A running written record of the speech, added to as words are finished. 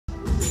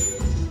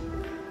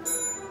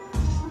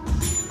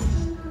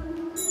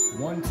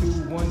1, 2,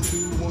 1, 2,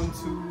 1,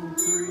 2,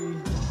 3.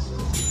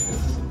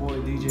 This is the boy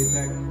DJ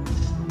Peck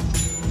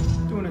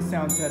doing a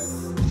sound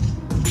test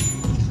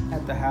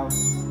at the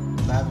house.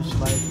 Lavish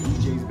life,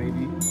 DJs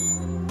baby.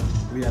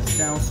 We have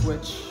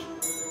Soundswitch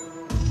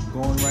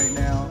going right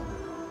now.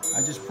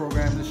 I just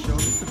programmed the show.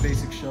 It's a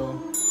basic show.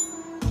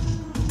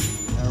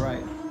 All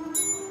right.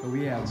 So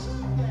we have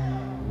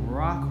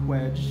rock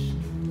wedge.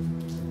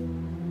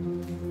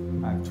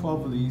 I have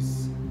 12 of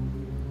these.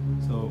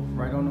 So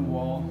right on the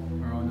wall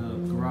or on the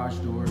garage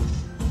door,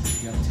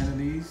 you have 10 of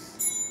these.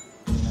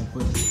 And I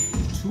put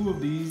 2 of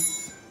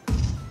these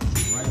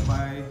right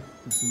by,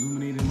 it's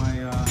illuminating my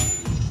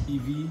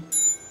EV,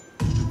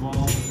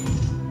 Evolve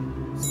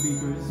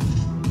speakers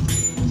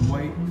in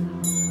white.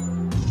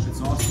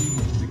 It's awesome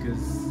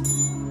because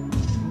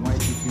in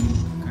white you can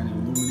kind of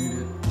illuminate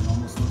it. It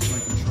almost looks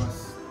like a truss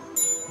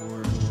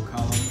or a little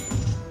column.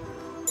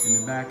 In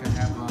the back I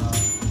have a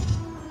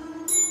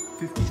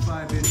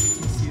 55-inch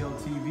TCL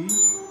TV,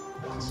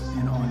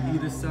 and on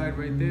either side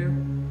right there,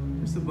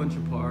 there's a bunch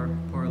of par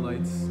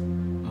lights.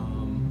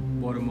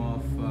 Bought them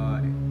off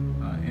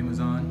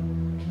Amazon,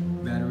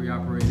 battery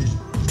operated.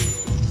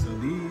 So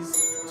these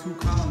 2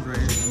 columns right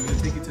here, I'm gonna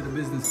take it to the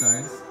business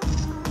side.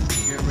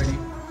 Get ready.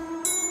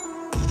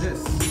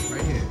 This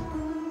right here,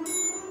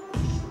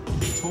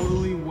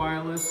 totally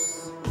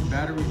wireless,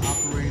 battery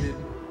operated,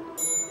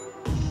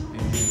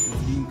 and it's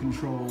being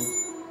controlled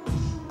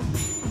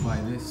by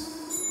this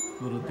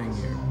little thing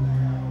here.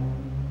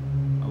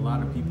 A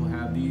lot of people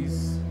have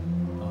these.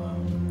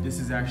 This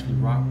is actually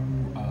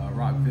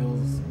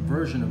Rockville's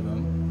version of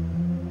them.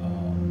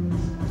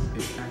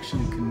 It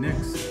actually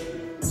connects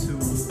to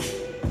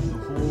the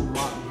whole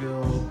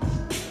Rockville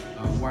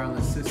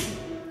wireless system.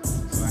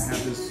 So I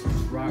have this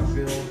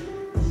Rockville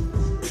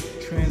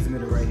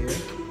transmitter right here,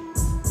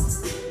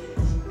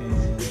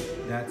 and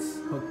that's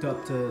hooked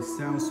up to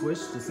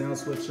Soundswitch, the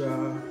Soundswitch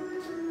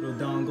little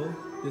dongle,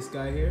 this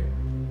guy here.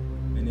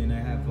 And then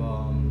I have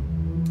a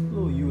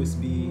little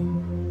USB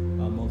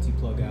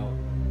multi-plug out,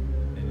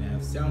 and I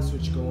have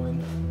Soundswitch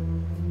going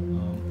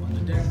on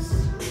the decks.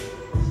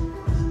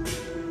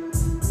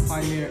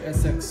 Pioneer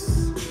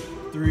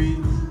SX3.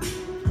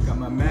 Got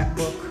my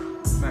MacBook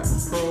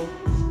Pro,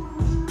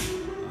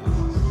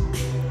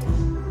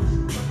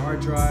 my hard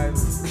drive,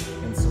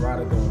 and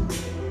Serato going.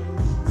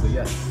 So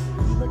yes,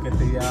 if you look at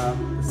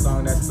the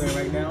song that's playing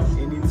right now,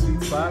 Indian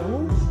Sweet Spot.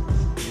 Ooh,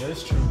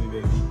 yes, truly,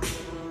 baby.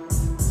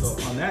 So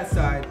on that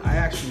side, I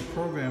actually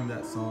programmed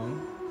that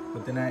song,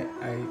 but then I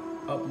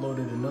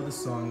uploaded another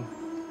song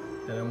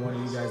that I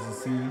wanted you guys to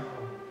see.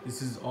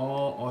 This is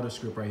all auto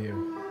script right here.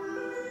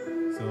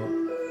 So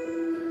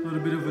a little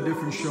bit of a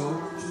different show,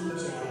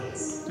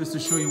 just to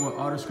show you what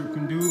auto script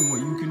can do and what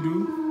you can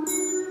do.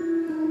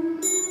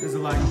 There's a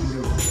lot you can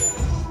do.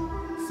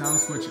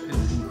 Soundswitch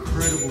is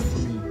incredible for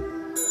me.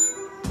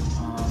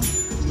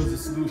 It was a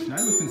solution.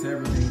 I looked into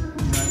everything. You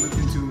know, I looked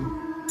into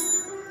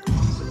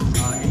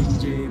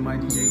DJ, my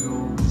DJ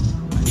Go.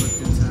 I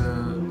looked into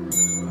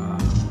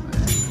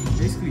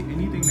basically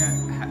anything that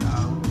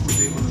was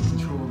able to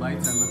control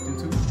lights. I looked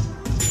into,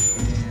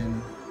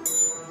 and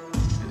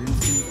it didn't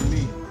seem for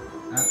me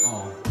at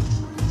all.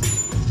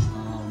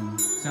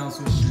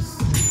 Soundswitch is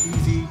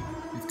easy.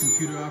 It's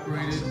computer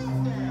operated.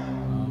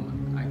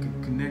 I could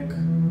connect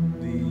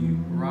the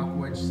rock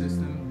wedge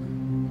system,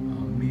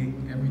 make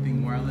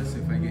everything wireless.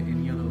 If I get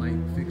any other light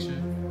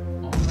fixture,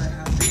 all I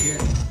have to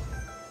get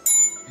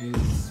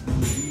is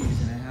one of these,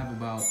 and I have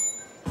about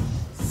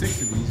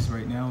 6 of these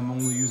right now. I'm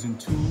only using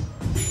 2.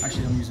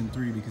 Actually, I'm using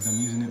 3 because I'm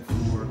using it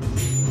for,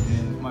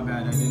 and my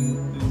bad, I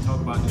didn't talk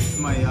about this. This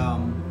is my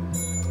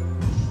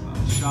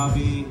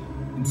Xavi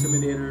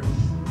Intimidator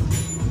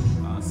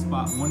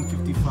Spot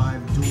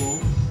 155 Duo.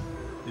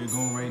 They're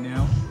going right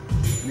now.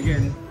 And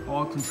again,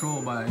 all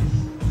controlled by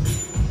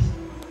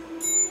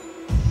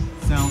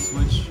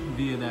Soundswitch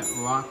via that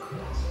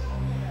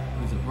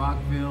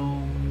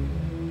Rockville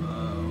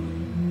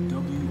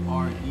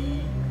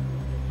WRE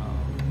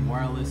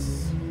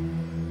wireless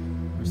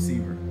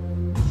receiver.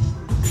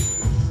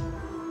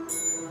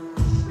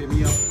 Hit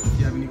me up if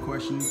you have any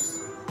questions.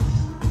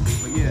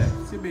 But yeah,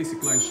 it's a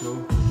basic light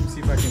show. Let's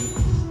see if I can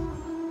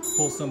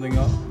pull something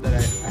up that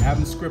I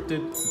haven't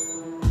scripted.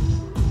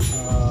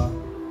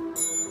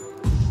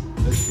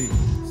 Let's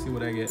see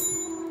what I get.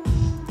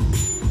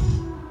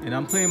 And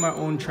I'm playing my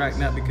own track,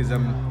 not because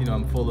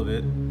I'm full of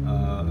it.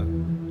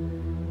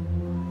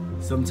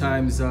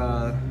 Sometimes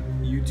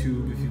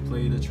YouTube, if you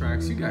play the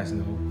tracks, you guys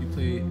know, you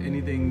play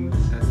anything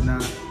that's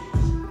not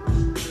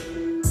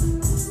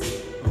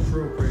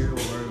appropriate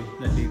or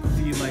that they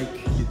feel like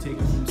you're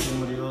taking from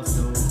somebody else,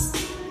 they'll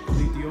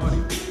delete the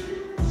audio.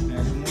 And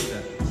I didn't want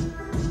that.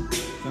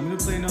 So I'm gonna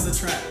play another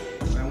track.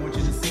 I want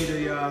you to see the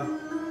oh,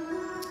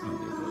 there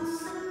it goes.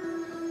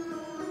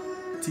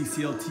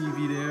 TCL TV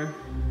there.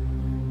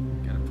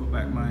 Gotta put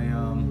back my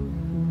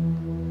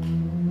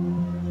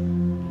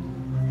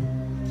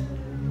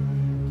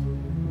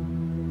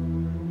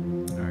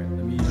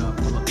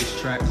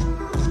track.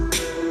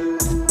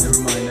 Never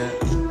mind that.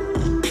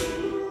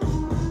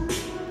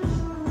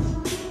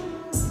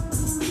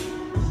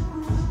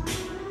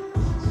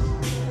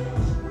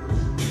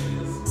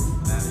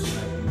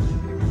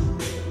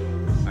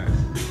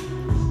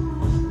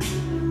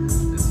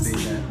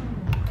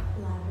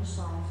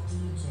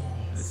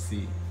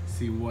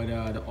 see what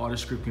the auto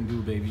script can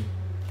do, baby.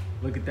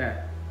 Look at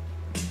that.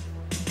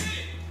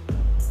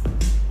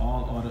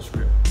 All auto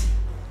script.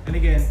 And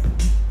again,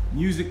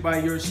 music by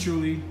yours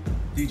truly,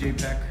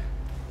 DJ Peck,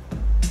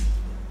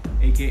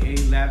 aka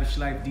Lavish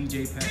Life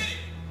DJ Peck.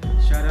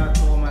 Shout out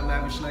to all my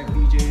Lavish Life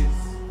DJs.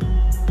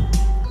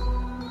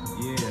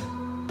 Yeah.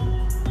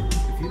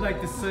 If you like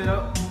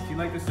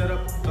the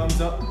setup,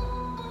 thumbs up.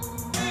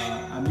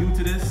 I'm new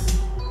to this.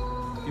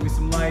 Give me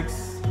some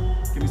likes.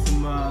 Give me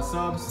some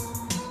subs.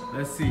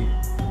 Let's see.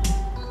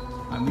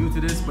 I'm new to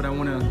this, but I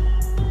wanna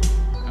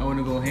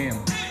go ham.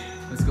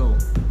 Let's go.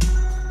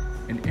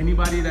 And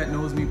anybody that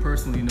knows me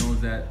personally knows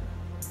that,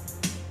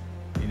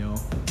 you know,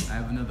 I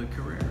have another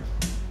career.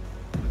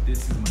 But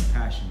this is my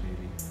passion,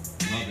 baby.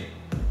 Love it.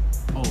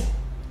 Oh,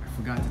 I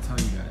forgot to tell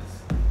you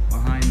guys.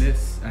 Behind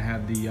this, I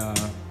have the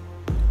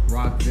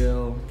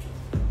Rockville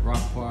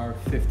Rock Bar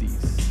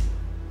 50s.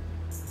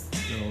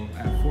 So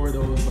I have 4 of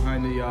those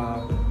behind the,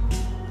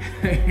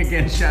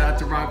 again, shout out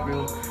to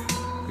Rockville,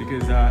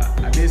 because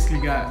I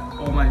basically got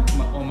all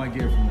my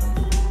gear from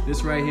them.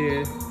 This right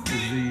here is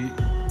the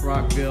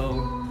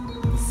Rockville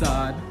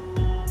facade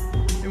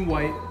in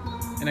white,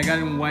 and I got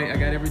it in white. I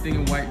got everything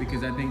in white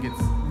because I think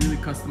it's really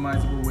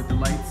customizable with the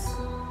lights.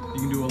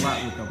 You can do a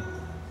lot with them.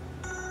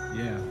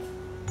 Yeah.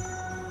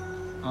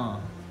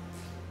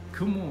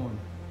 Come on.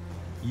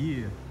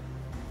 Yeah.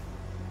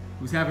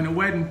 Who's having a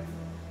wedding?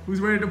 Who's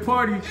ready to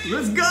party?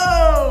 Let's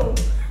go!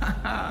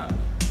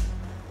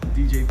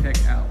 DJ Peck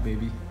out,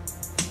 baby.